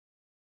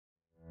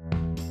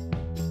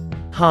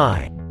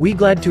Hi, we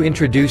glad to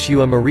introduce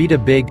you a Merida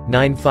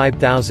BIG.NINE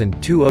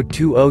 5000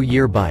 2020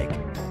 year bike.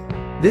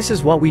 This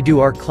is what we do.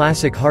 Our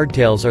classic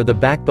hardtails are the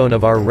backbone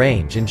of our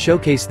range and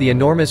showcase the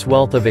enormous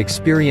wealth of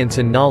experience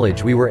and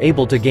knowledge we were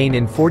able to gain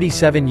in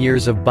 47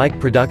 years of bike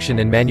production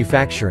and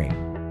manufacturing.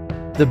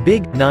 The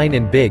BIG.NINE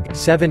and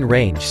BIG.SEVEN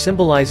range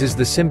symbolizes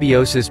the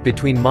symbiosis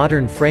between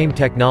modern frame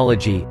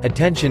technology,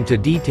 attention to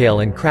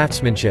detail and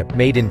craftsmanship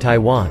made in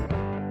Taiwan.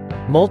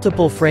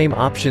 Multiple frame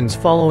options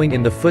following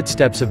in the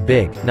footsteps of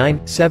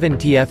BIG.NINE 7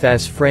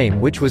 TFS frame,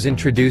 which was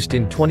introduced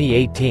in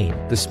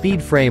 2018. The Speed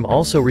frame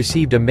also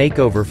received a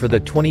makeover for the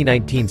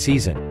 2019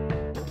 season.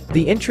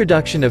 The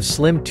introduction of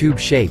slim tube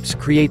shapes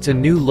creates a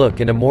new look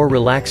and a more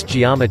relaxed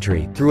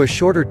geometry through a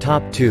shorter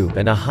top tube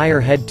and a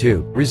higher head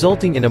tube,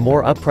 resulting in a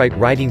more upright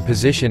riding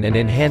position and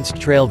enhanced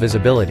trail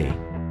visibility.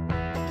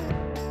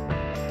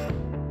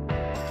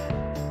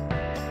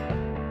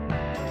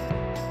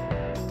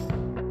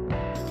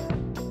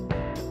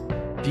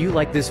 Do you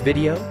like this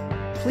video?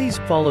 Please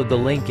follow the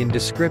link in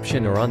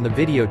description or on the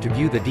video to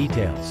view the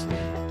details.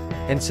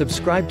 And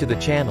subscribe to the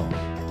channel.